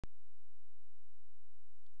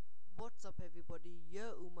What's up everybody,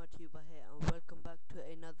 yo UmaTuber here and welcome back to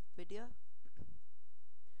another video.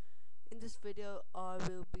 In this video I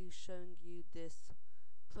will be showing you this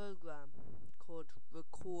program called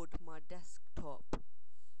RecordMyDesktop.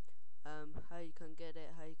 How you can get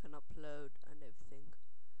it, how you can upload and everything.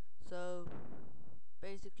 So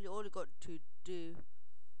basically all you got to do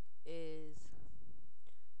is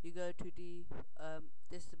you go to the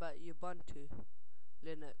this is about Ubuntu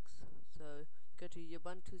Linux. So go to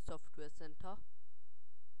Ubuntu Software Center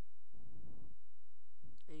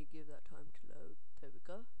and you give that time to load. There we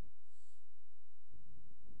go.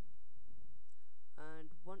 And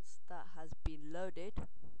once that has been loaded,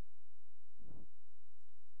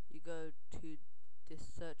 you go to this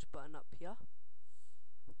search button up here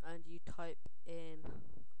and you type in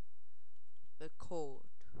record.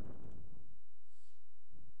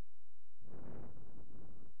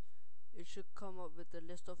 It should come up with a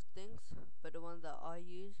list of things, but the one that I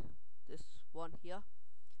use, this one here,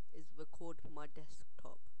 is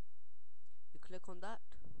RecordMyDesktop. You click on that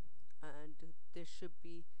and this should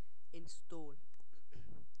be install.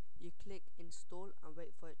 You click install and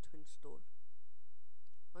wait for it to install.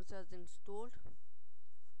 Once it has installed,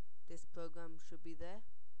 this program should be there,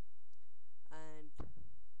 and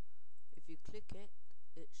if you click it,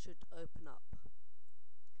 it should open up.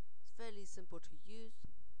 It's fairly simple to use.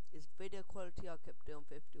 Its video quality I kept it on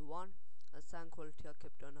 51 and sound quality I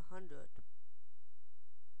kept it on 100.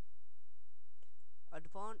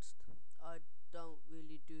 Advanced, I don't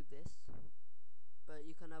really do this, but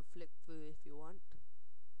you can have flick through if you want.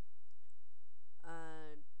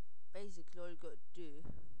 And basically all you got to do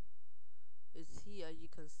is here you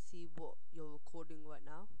can see what you're recording right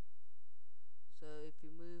now. So if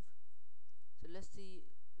you move, so let's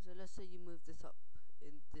say you move this up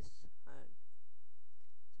in this hand.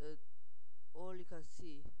 So all you can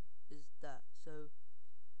see is that. So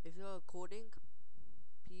if you're recording,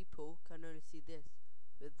 people can only see this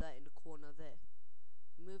with that in the corner there.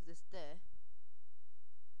 You move this there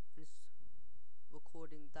and it's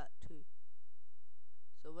recording that too.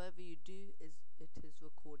 So whatever you do is it is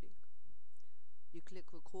recording. You click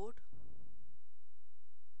record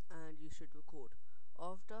and you should record.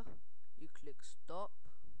 After you click stop,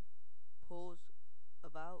 pause,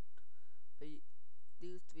 about, but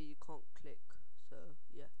these three you can't click, so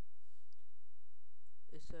yeah,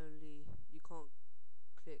 it's only, you can't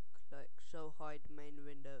click like show, hide main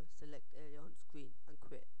window, select area on screen and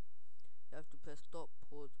quit. You have to press stop,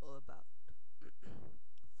 pause or about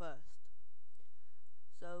first.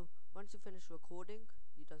 So once you finish recording,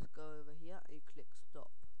 you just go over here and you click stop.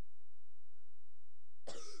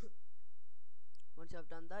 Once you have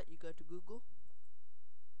done that, you go to Google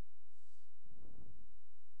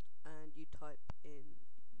and you type in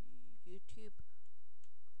YouTube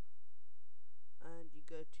and you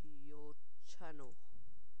go to your channel.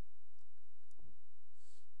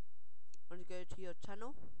 When you go to your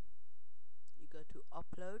channel, you go to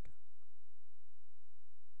upload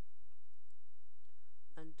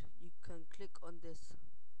and you can click on this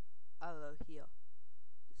arrow here,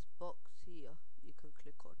 this box here, you can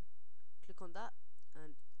click on that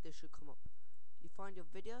and this should come up. You find your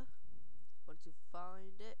video. Once you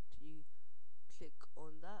find it, you click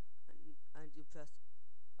on that and you press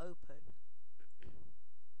open.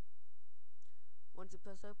 Once you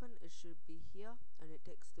press open, it should be here and it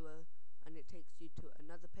takes you to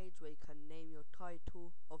another page where you can name your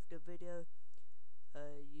title of the video.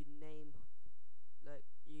 You name, like,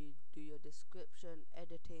 you do your description,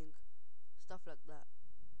 editing, stuff like that,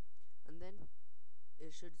 and then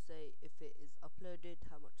it should say if it is uploaded,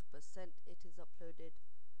 how much percent it is uploaded,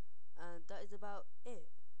 and that is about it.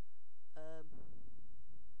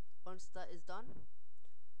 Once that is done,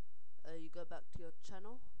 you go back to your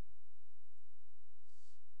channel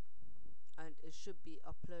and it should be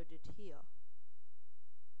uploaded here.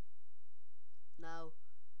 Now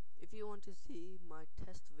if you want to see my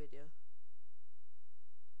test video,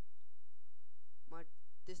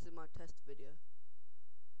 this is my test video.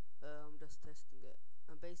 I'm just testing it,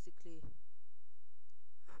 and basically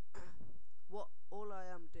what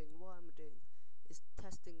I'm doing is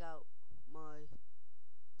testing out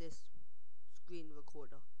this screen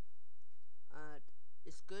recorder, and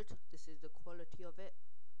it's good. This is the quality of it.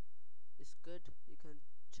 It's good. You can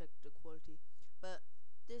check the quality, but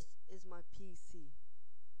this is my PC.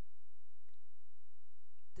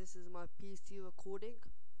 This is my PC recording.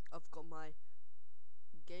 I've got my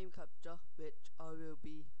game capture which I will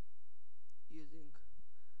be using,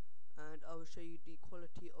 and I will show you the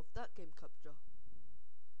quality of that game capture.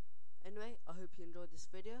 Anyway, I hope you enjoyed this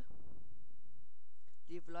video.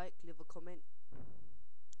 Leave a like, leave a comment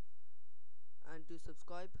and do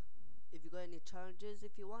subscribe. If you got any challenges,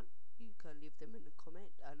 if you want, you can leave them in a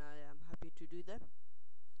comment, and I am happy to do them.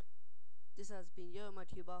 This has been Yo My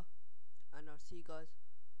Tuber, and I'll see you guys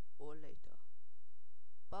all later.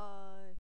 Bye.